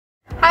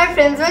Hi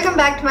friends, welcome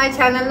back to my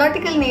channel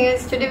Nautical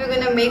Nails. Today we're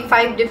gonna make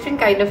 5 different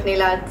kind of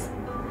nail arts.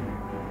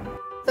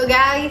 So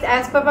guys,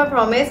 as per my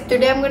promise,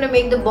 today I'm gonna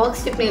make the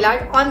box tip nail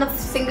art on a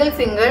single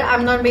finger.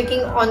 I'm not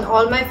making on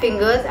all my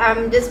fingers.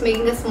 I'm just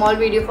making a small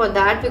video for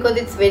that because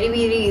it's very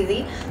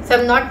easy. So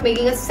I'm not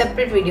making a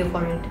separate video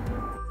for it.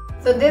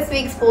 So this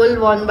week's poll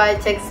won by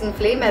Checks and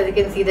Flame. As you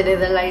can see, there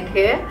is a light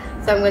here.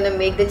 So I'm gonna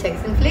make the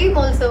Checks and Flame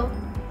also.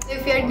 So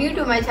if you are new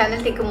to my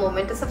channel, take a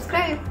moment to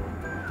subscribe.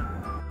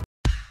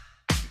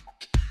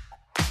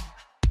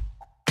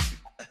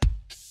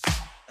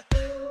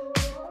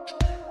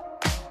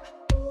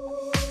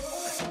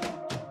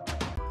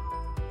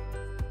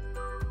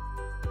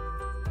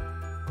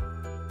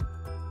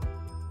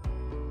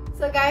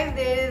 So guys,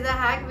 there is a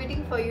hack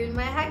waiting for you in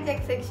my hack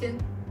check section.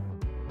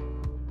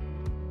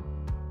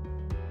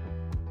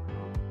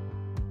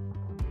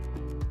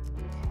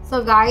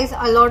 So guys,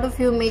 a lot of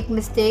you make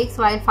mistakes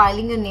while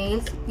filing your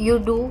nails. You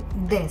do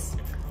this.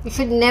 You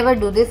should never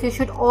do this. You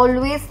should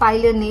always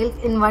file your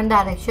nails in one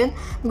direction,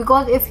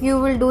 because if you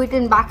will do it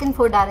in back and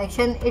forth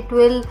direction, it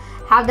will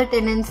have the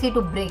tendency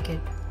to break it.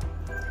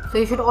 So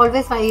you should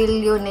always file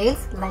your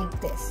nails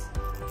like this.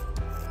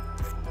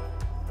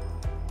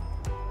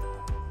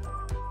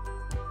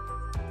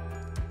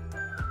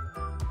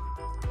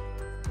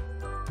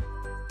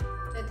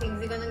 The things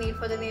you're gonna need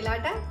for the nail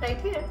art are right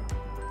here.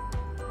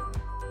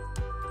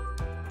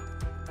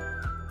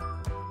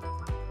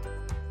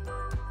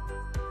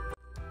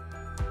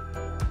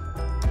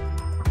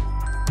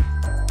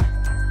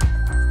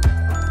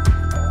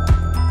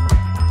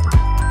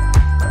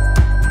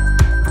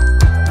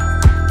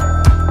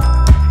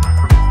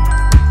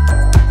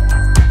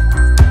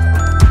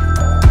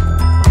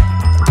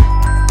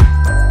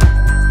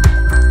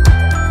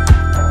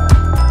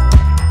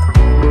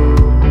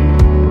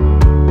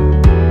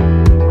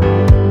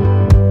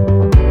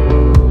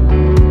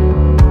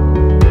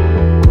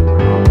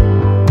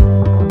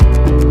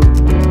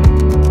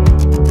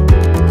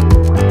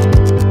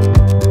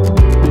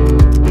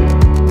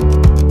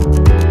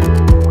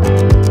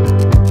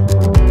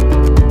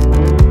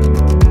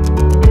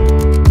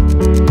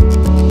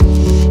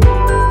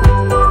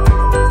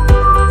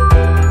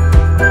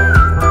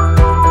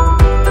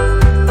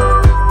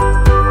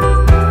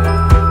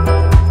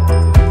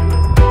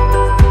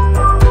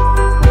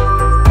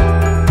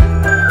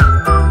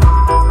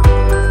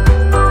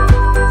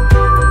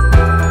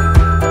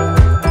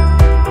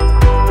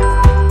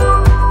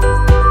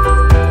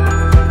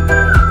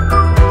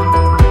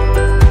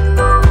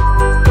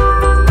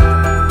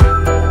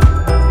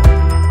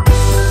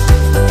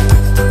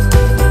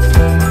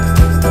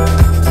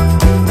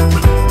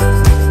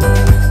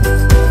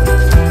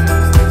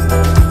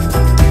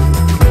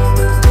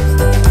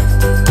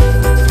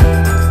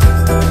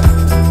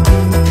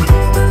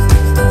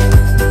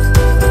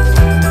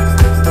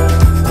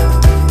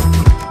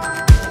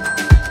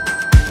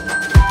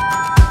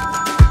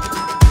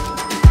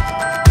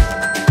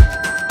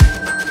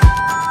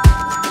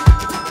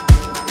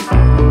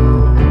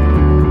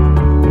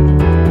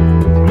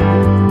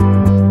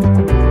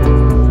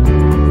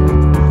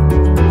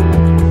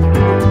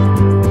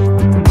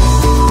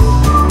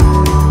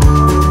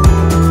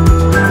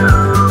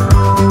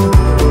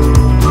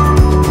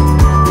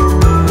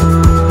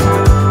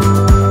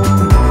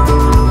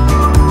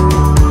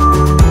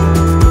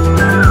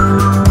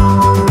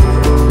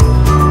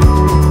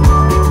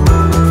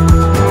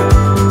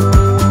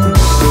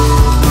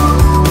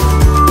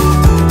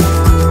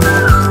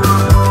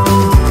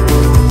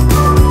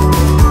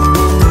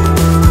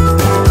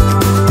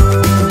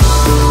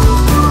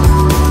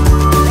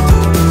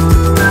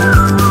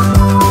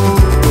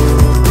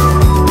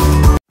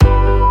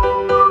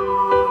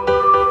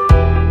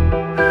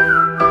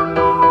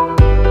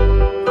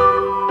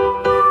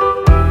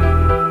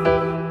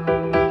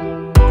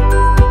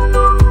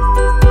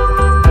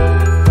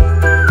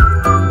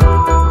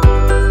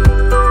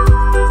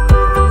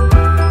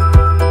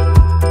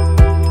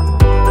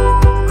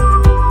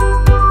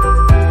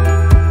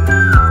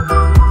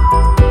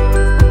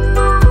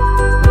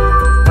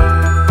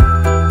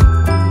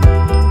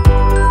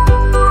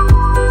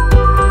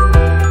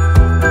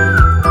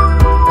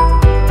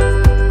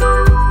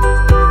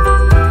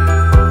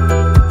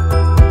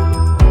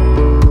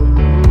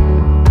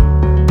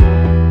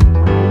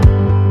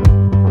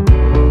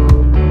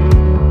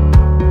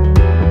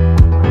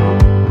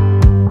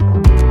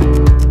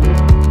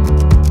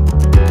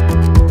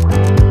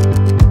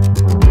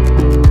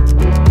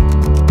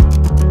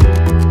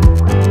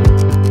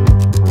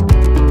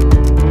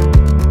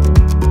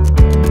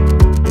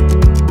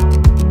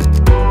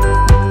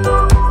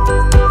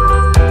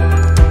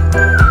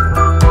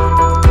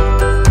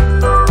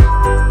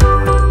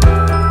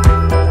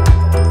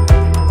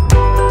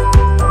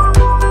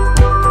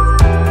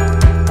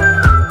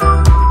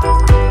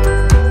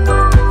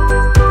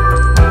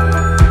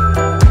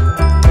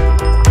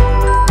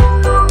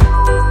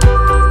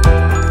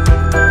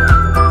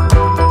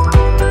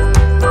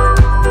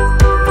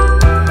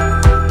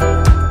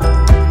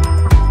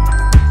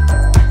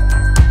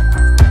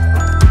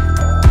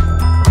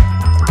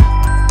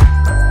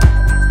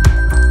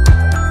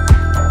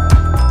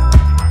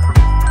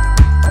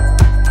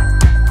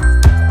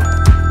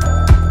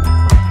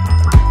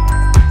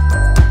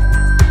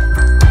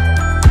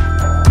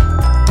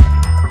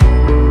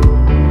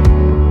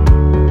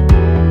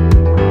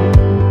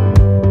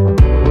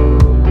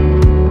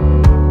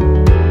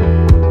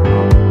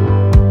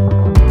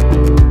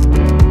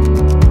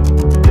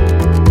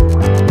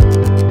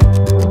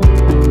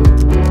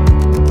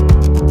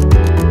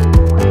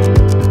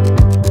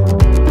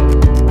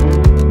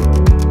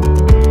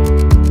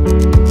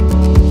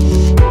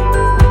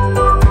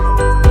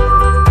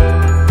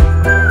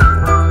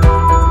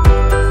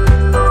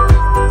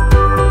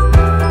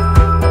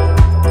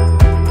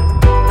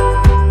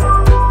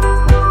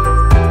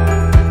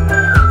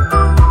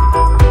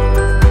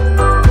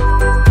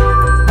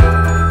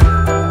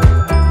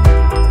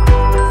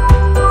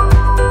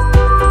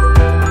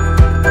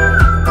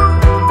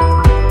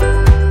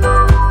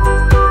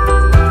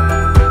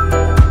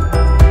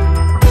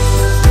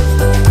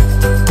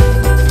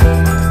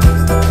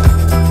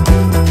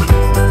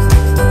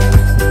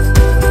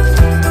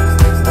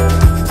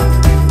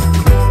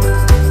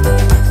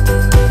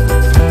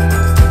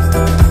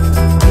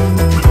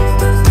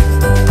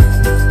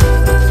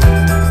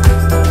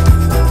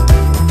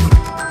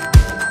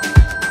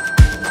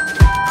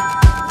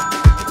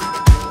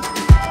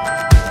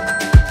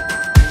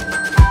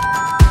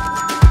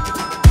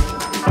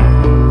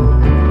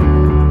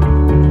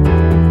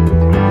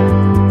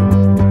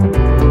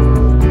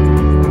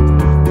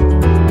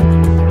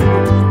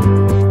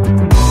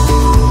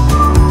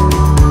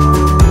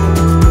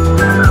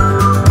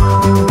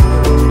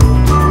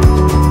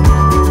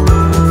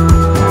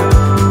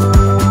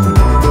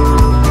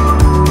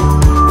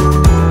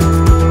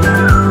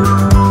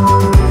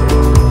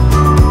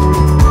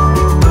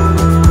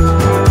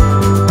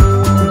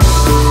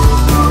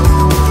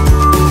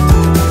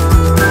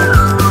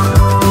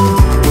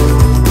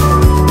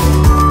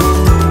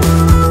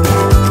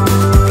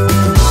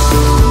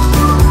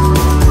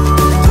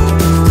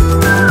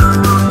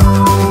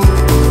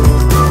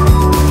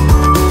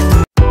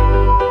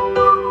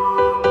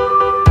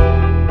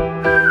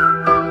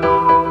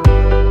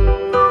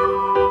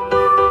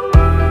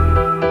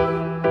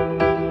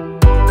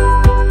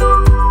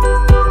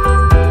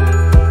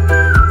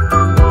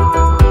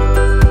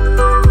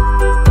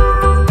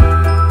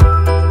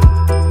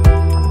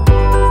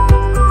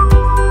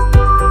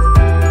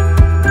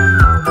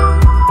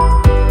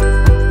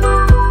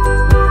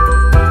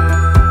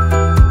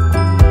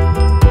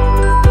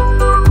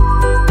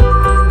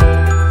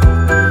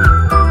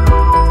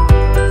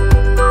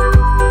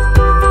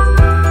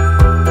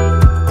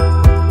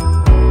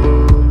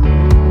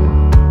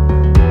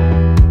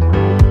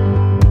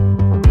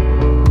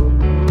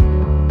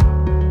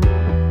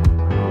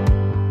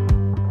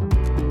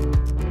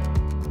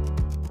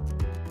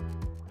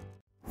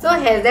 So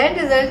here's the end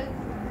result.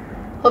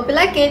 Hope you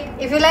like it.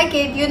 If you like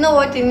it, you know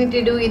what you need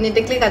to do. You need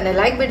to click on the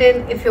like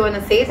button. If you want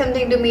to say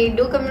something to me,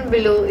 do comment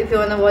below. If you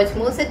want to watch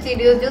more such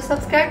videos, just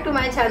subscribe to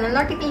my channel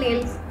Nautical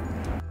Nails.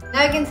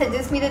 Now you can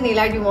suggest me the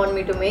nail art you want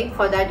me to make.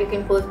 For that you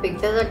can post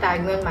pictures or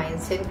tag me on my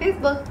Insta and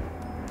Facebook.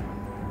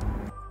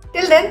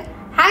 Till then,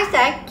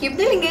 hashtag keep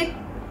nailing it.